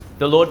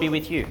The Lord be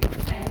with you.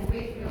 And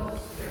with your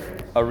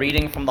spirit. A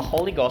reading from the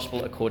Holy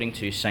Gospel according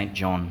to St.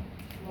 John.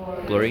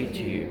 Glory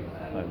to you,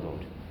 O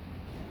Lord.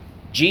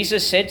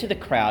 Jesus said to the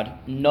crowd,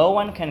 "No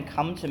one can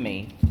come to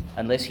me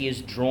unless he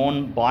is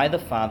drawn by the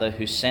Father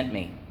who sent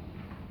me,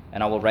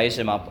 and I will raise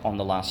him up on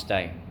the last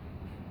day.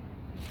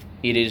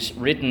 It is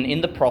written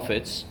in the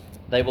prophets,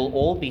 they will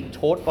all be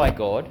taught by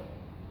God,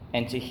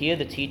 and to hear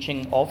the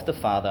teaching of the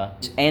Father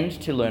and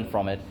to learn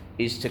from it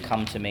is to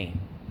come to me.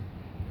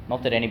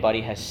 Not that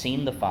anybody has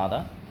seen the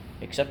Father,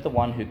 except the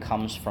one who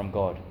comes from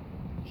God.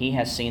 He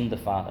has seen the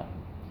Father.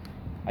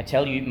 I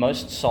tell you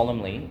most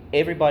solemnly,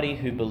 everybody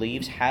who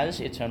believes has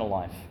eternal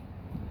life.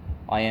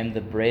 I am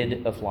the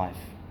bread of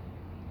life.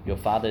 Your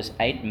fathers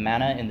ate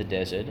manna in the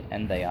desert,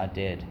 and they are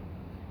dead.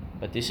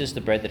 But this is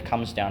the bread that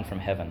comes down from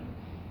heaven,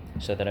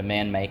 so that a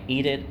man may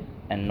eat it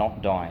and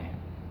not die.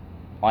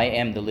 I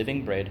am the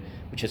living bread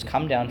which has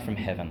come down from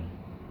heaven.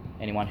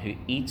 Anyone who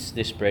eats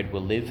this bread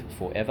will live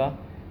forever,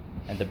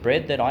 and the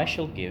bread that I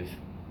shall give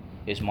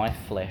is my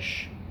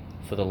flesh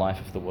for the life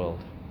of the world."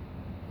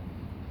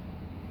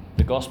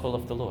 The Gospel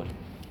of the Lord.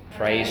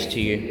 Praise to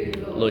you,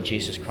 Lord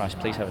Jesus Christ.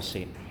 Please have a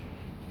seat.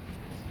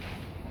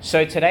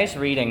 So today's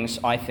readings,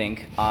 I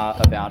think, are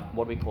about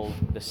what we call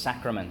the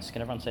sacraments.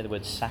 Can everyone say the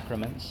word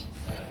sacraments?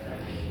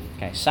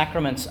 Okay,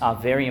 sacraments are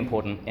very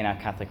important in our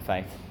Catholic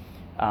faith.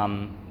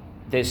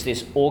 There's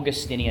this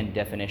Augustinian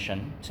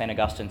definition. St.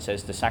 Augustine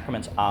says the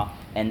sacraments are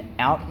an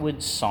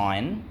outward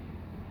sign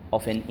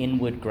of an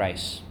inward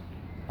grace.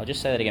 I'll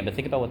just say that again, but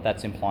think about what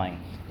that's implying.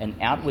 An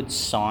outward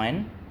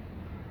sign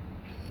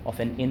of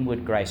an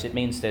inward grace. It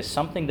means there's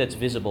something that's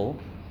visible,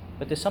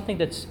 but there's something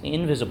that's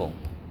invisible.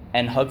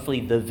 And hopefully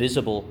the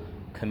visible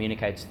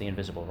communicates the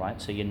invisible, right?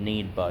 So you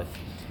need both.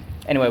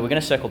 Anyway, we're going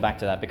to circle back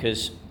to that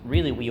because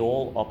really we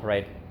all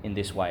operate in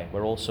this way.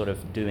 We're all sort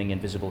of doing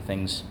invisible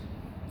things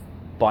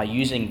by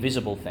using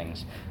visible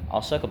things.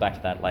 I'll circle back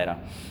to that later.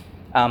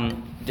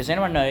 Does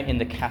anyone know in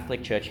the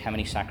Catholic Church how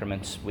many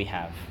sacraments we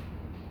have?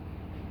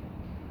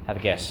 Have a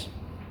guess.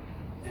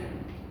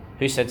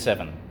 Who said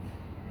 7?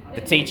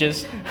 The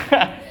teachers?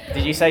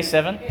 Did you say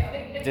 7?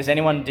 Does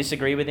anyone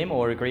disagree with him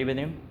or agree with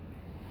him?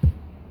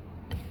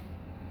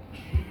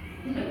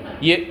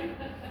 You?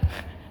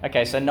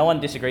 Okay, so no one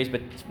disagrees,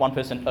 but one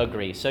person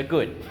agrees. So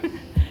good.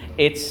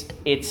 It's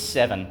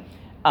 7.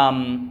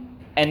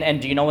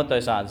 And do you know what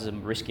those are? This is a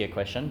riskier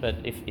question, but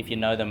if you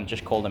know them,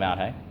 just call them out,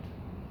 hey?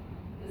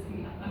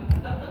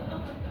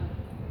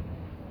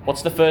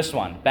 What's the first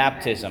one?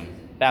 Baptism.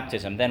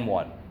 Baptism. Then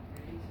what?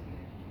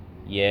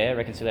 Yeah,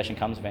 reconciliation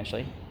comes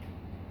eventually.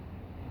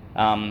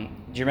 Do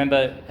you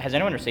remember, has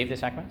anyone received the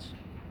sacraments?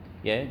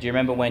 Yeah? Do you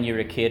remember when you were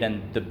a kid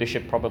and the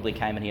bishop probably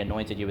came and he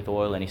anointed you with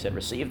oil and he said,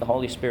 receive the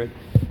Holy Spirit?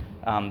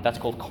 That's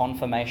called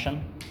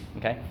confirmation.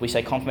 Okay? We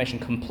say confirmation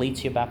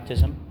completes your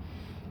baptism.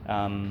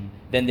 Then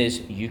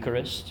there's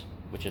Eucharist,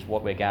 which is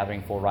what we're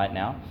gathering for right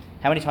now.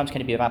 How many times can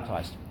you be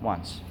baptized?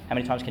 Once. How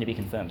many times can you be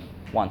confirmed?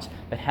 Once.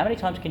 But how many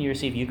times can you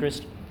receive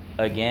Eucharist?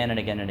 Again and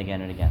again and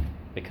again and again.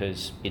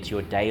 Because it's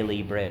your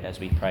daily bread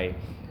as we pray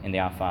in the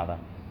Our Father.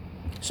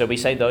 So we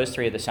say those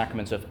 3 are the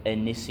sacraments of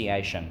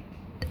initiation.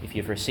 If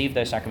you've received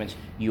those sacraments,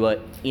 you are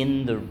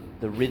in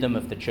the rhythm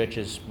of the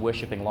church's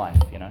worshipping life,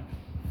 you know.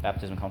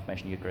 Baptism,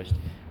 confirmation, Eucharist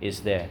is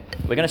there.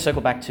 We're going to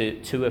circle back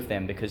to 2 of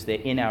them because they're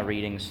in our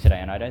readings today,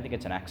 and I don't think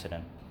it's an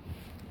accident.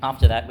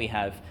 After that, we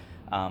have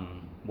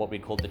what we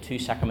call the 2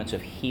 sacraments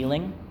of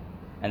healing,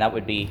 and that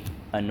would be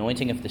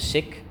anointing of the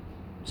sick.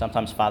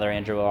 Sometimes Father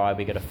Andrew or I,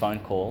 we get a phone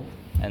call,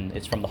 and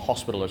it's from the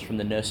hospital or it's from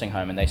the nursing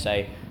home, and they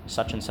say,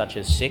 such and such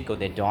is sick or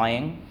they're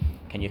dying,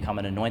 can you come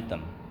and anoint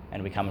them?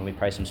 And we come and we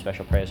pray some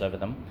special prayers over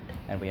them,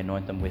 and we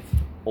anoint them with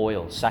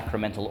oils,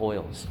 sacramental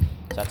oils.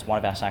 So that's one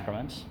of our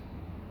sacraments.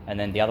 And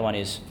then the other one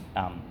is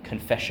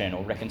confession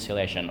or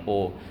reconciliation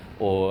or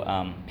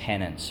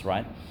penance,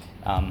 right?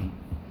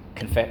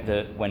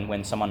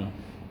 When someone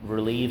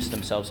relieves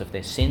themselves of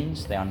their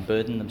sins, they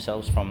unburden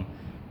themselves from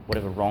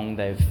whatever wrong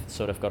they've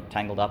sort of got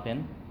tangled up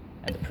in,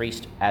 and the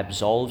priest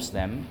absolves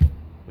them,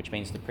 which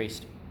means the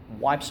priest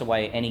wipes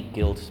away any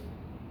guilt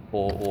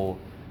or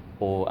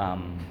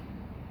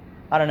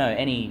I don't know,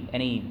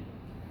 any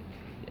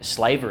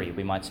slavery,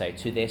 we might say,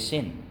 to their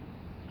sin,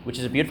 which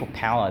is a beautiful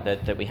power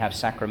that we have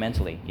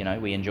sacramentally, you know,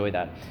 we enjoy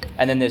that.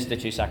 And then there's the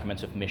 2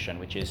 sacraments of mission,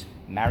 which is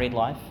married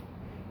life.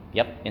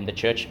 Yep, in the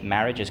church,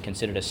 marriage is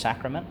considered a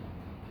sacrament,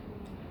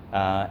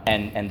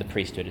 and the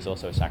priesthood is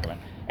also a sacrament.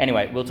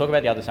 Anyway, we'll talk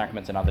about the other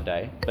sacraments another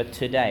day, but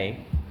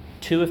today,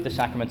 2 of the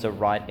sacraments are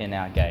right in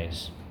our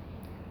gaze.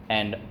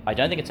 And I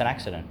don't think it's an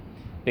accident,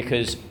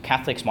 because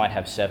Catholics might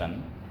have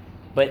 7,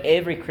 but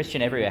every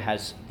Christian everywhere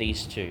has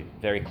these 2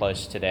 very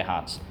close to their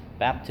hearts: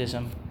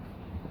 baptism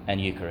and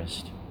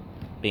Eucharist.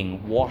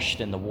 Being washed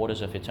in the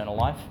waters of eternal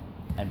life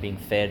and being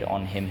fed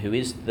on him who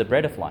is the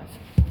bread of life.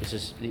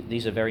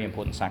 These are very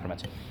important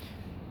sacraments.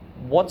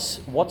 What's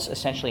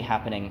essentially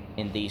happening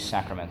in these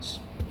sacraments?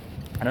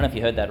 I don't know if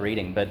you heard that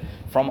reading, but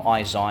from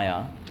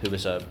Isaiah, who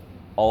was an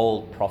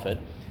old prophet,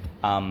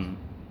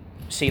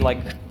 see, like,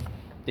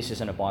 this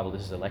isn't a Bible,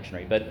 this is a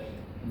lectionary, but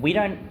we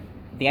don't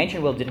the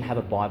ancient world didn't have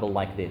a Bible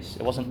like this.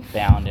 It wasn't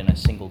bound in a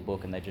single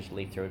book and they just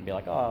leaf through it and be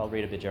like, oh, I'll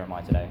read a bit of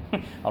Jeremiah today.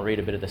 I'll read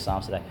a bit of the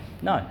Psalms today.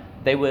 No,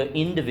 they were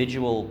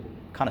individual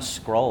kind of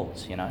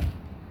scrolls, you know.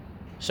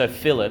 So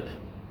Philip,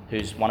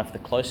 who's one of the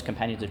close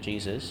companions of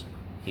Jesus,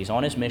 he's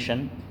on his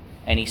mission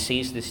and he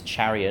sees this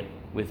chariot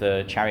with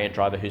a chariot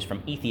driver who's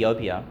from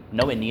Ethiopia,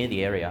 nowhere near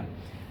the area,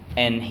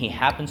 and he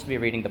happens to be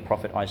reading the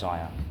prophet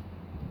Isaiah.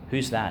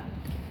 Who's that?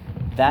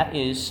 That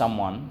is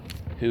someone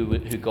who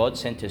God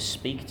sent to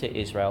speak to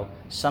Israel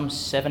some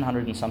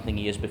 700 and something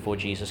years before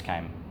Jesus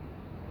came.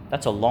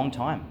 That's a long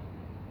time.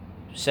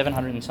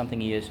 700 and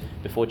something years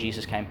before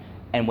Jesus came.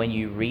 And when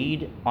you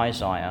read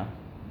Isaiah,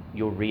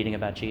 you're reading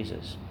about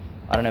Jesus.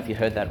 I don't know if you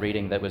heard that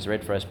reading that was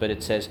read for us, but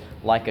it says,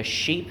 like a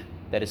sheep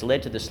that is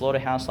led to the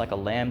slaughterhouse, like a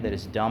lamb that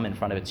is dumb in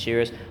front of its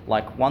shearers,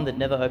 like one that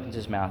never opens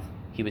his mouth,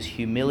 he was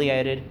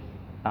humiliated,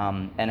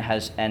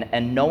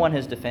 and no one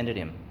has defended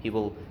him.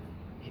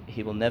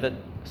 Who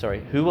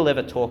will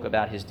ever talk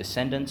about his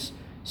descendants,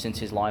 since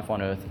his life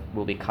on earth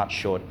will be cut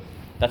short?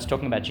 That's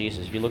talking about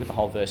Jesus. If you look at the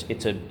whole verse,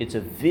 it's a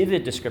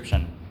vivid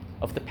description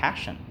of the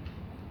passion.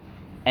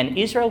 And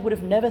Israel would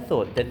have never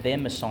thought that their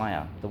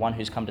Messiah, the one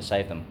who's come to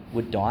save them,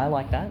 would die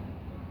like that.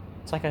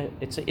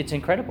 It's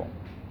incredible.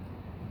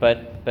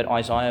 But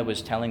Isaiah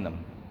was telling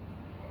them.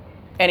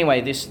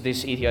 Anyway,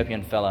 this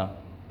Ethiopian fella,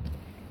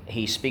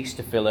 he speaks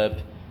to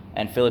Philip,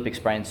 and Philip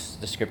explains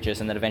the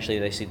scriptures, and then eventually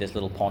they see this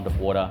little pond of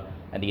water,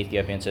 and the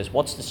Ethiopian says,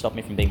 what's to stop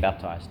me from being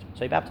baptized? So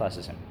he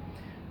baptizes him.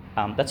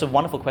 That's a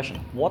wonderful question.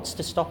 What's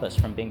to stop us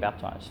from being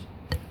baptized?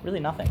 Really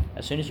nothing.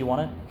 As soon as you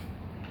want it,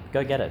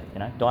 go get it,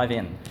 dive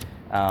in.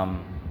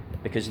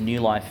 Because new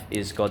life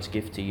is God's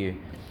gift to you.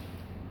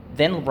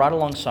 Then right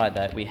alongside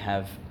that, we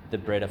have the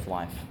bread of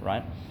life,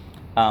 right?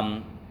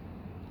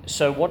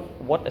 So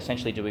what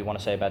essentially do we want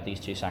to say about these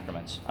two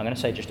sacraments? I'm going to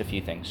say just a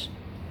few things.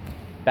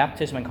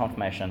 Baptism and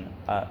confirmation,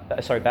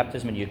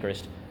 baptism and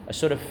Eucharist are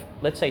sort of,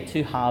 let's say,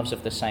 two halves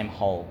of the same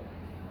whole.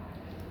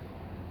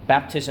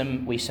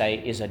 Baptism, we say,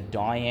 is a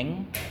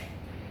dying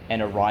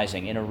and a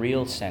rising in a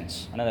real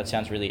sense. I know that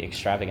sounds really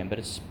extravagant, but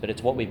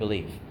it's what we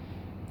believe.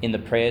 In the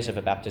prayers of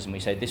a baptism, we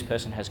say this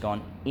person has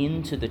gone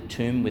into the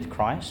tomb with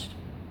Christ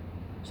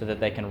so that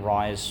they can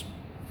rise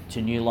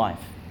to new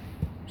life.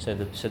 So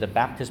the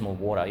baptismal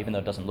water, even though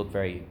it doesn't look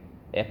very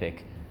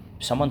epic,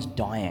 someone's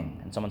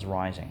dying and someone's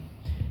rising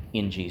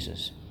in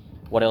Jesus.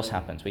 What else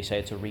happens? We say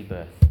it's a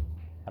rebirth.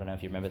 I don't know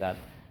if you remember that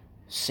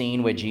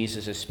scene where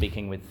Jesus is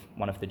speaking with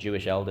one of the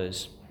Jewish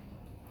elders,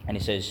 and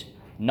he says,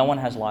 no one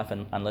has life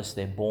unless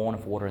they're born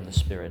of water and the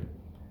Spirit.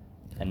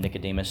 And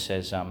Nicodemus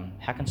says,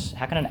 how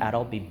can an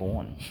adult be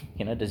born?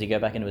 Does he go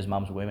back into his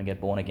mum's womb and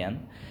get born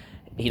again?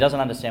 He doesn't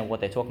understand what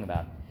they're talking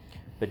about.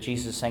 But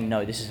Jesus is saying,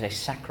 no, this is a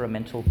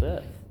sacramental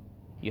birth.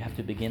 You have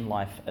to begin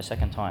life a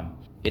second time.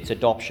 It's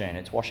adoption,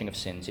 it's washing of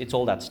sins, it's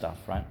all that stuff,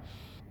 right?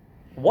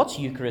 What's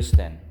Eucharist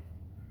then?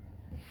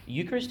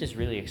 Eucharist is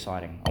really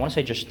exciting. I want to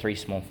say just three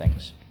small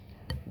things.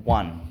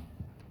 One,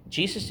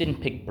 Jesus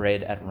didn't pick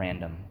bread at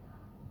random.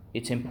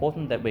 It's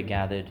important that we're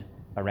gathered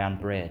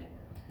around bread.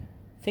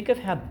 Think of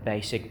how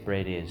basic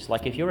bread is.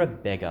 Like if you're a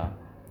beggar,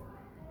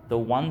 the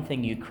one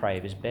thing you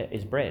crave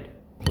is bread.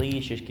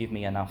 Please just give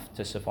me enough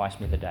to suffice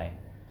me the day.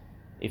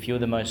 If you're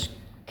the most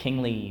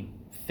kingly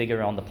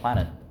figure on the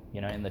planet,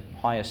 in the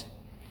highest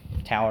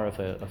tower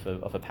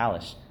of a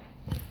palace,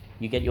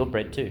 you get your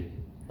bread too.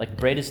 Like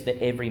bread is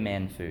the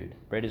everyman food.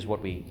 Bread is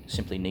what we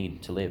simply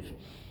need to live.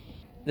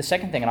 The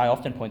second thing, and I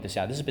often point this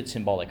out, this is a bit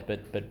symbolic,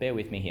 but bear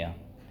with me here.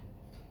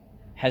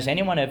 Has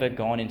anyone ever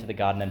gone into the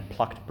garden and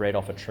plucked bread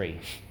off a tree?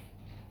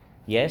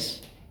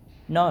 Yes?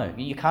 No,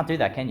 you can't do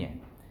that, can you?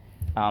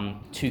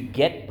 To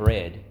get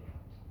bread,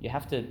 you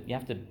have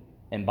to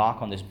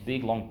embark on this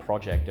big long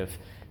project of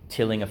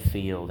tilling a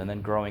field and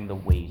then growing the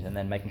wheat and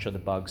then making sure the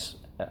bugs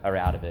are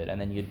out of it, and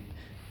then you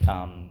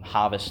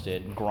harvest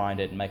it and grind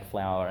it and make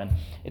flour, and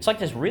it's like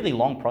this really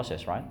long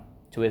process, right,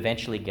 to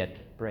eventually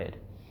get bread.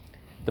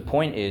 The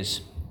point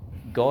is,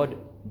 God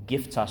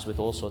gifts us with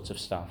all sorts of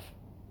stuff,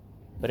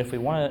 but if we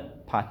want to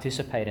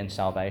participate in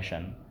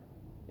salvation,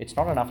 it's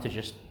not enough to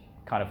just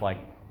kind of like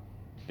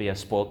be a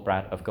spoilt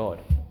brat of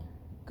God.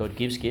 God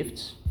gives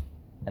gifts,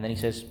 and then he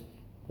says,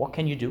 what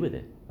can you do with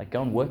it? Like,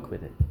 go and work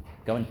with it.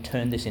 Go and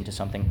turn this into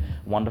something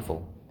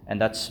wonderful. And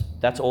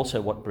that's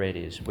also what bread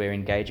is. We're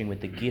engaging with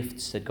the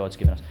gifts that God's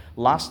given us.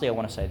 Lastly, I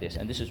want to say this,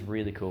 and this is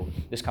really cool.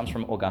 This comes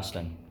from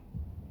Augustine.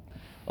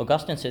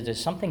 Augustine says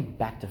there's something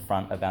back to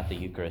front about the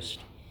Eucharist.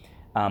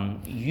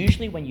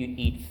 Usually when you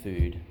eat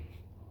food,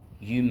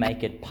 you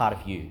make it part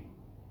of you.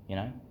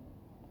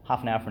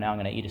 Half an hour from now, I'm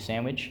going to eat a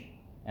sandwich,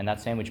 and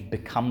that sandwich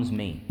becomes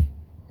me.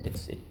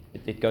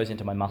 It goes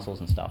into my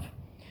muscles and stuff.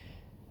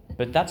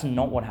 But that's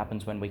not what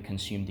happens when we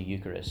consume the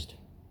Eucharist.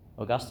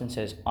 Augustine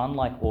says,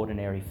 unlike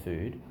ordinary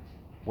food,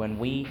 when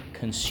we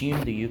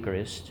consume the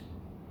Eucharist,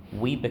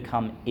 we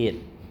become it.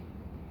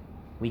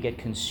 We get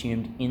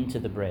consumed into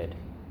the bread.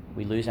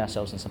 We lose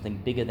ourselves in something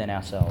bigger than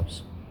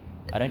ourselves.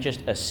 I don't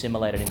just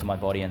assimilate it into my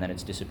body and then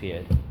it's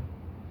disappeared.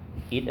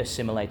 It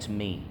assimilates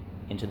me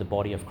into the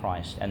body of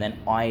Christ, and then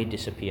I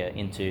disappear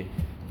into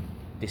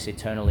this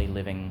eternally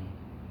living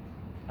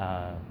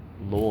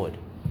Lord.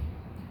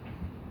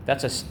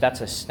 That's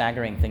a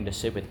staggering thing to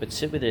sit with, but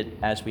sit with it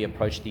as we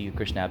approach the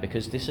Eucharist now,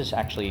 because this is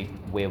actually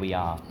where we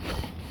are.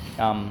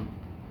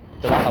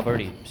 I've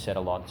already said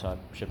a lot, so I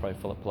should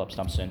probably pull up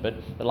stuff soon, but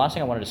the last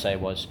thing I wanted to say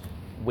was,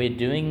 we're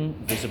doing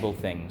visible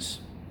things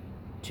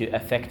to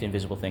affect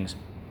invisible things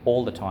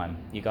all the time.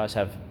 You guys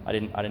have, I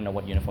didn't know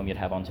what uniform you'd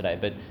have on today,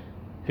 but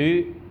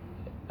who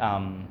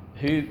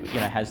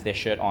has their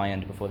shirt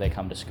ironed before they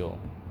come to school?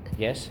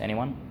 Yes,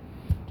 anyone?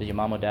 Did your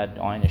mum or dad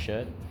iron your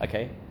shirt?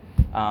 Okay.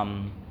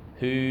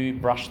 Who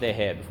brushed their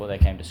hair before they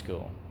came to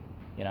school?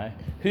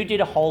 Who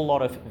did a whole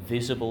lot of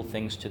visible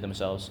things to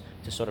themselves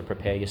to sort of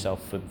prepare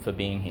yourself for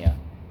being here?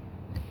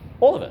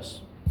 All of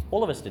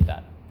us did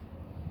that.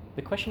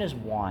 The question is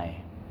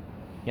why?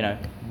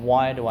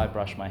 Why do I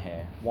brush my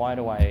hair? Why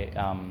do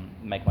I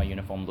make my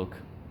uniform look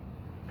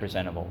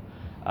presentable?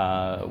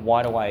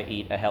 Why do I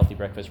eat a healthy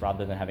breakfast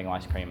rather than having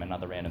ice cream and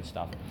other random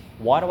stuff?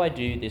 Why do I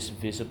do this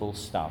visible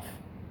stuff?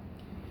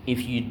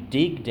 If you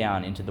dig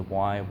down into the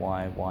why,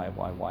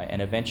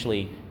 and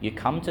eventually you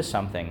come to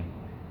something,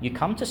 you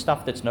come to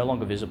stuff that's no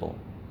longer visible.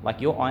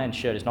 Like your ironed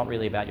shirt is not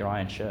really about your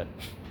ironed shirt.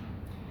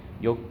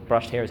 Your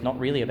brushed hair is not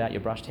really about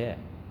your brushed hair.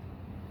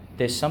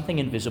 There's something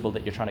invisible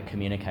that you're trying to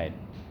communicate.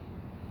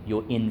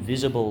 Your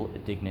invisible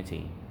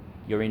dignity,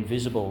 your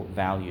invisible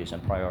values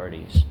and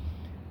priorities.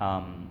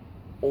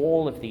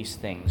 All of these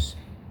things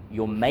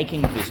you're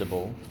making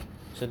visible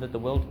so that the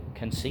world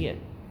can see it,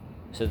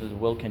 so that the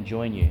world can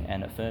join you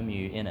and affirm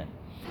you in it.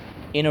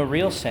 In a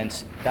real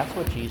sense, that's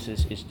what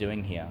Jesus is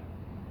doing here.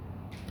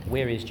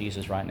 Where is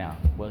Jesus right now?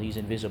 Well, he's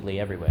invisibly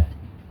everywhere.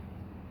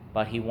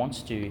 But he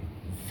wants to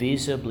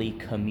visibly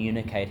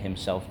communicate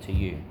himself to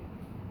you.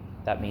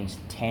 That means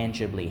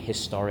tangibly,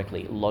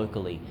 historically,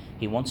 locally.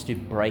 He wants to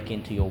break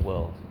into your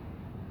world.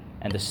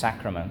 And the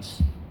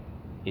sacraments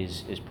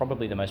is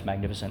probably the most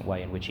magnificent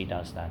way in which he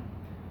does that.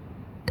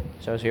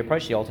 So as we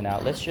approach the altar now,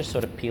 let's just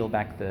sort of peel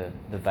back the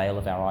veil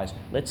of our eyes.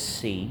 Let's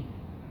see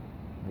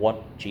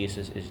what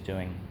Jesus is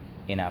doing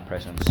in our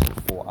presence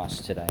for us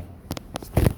today.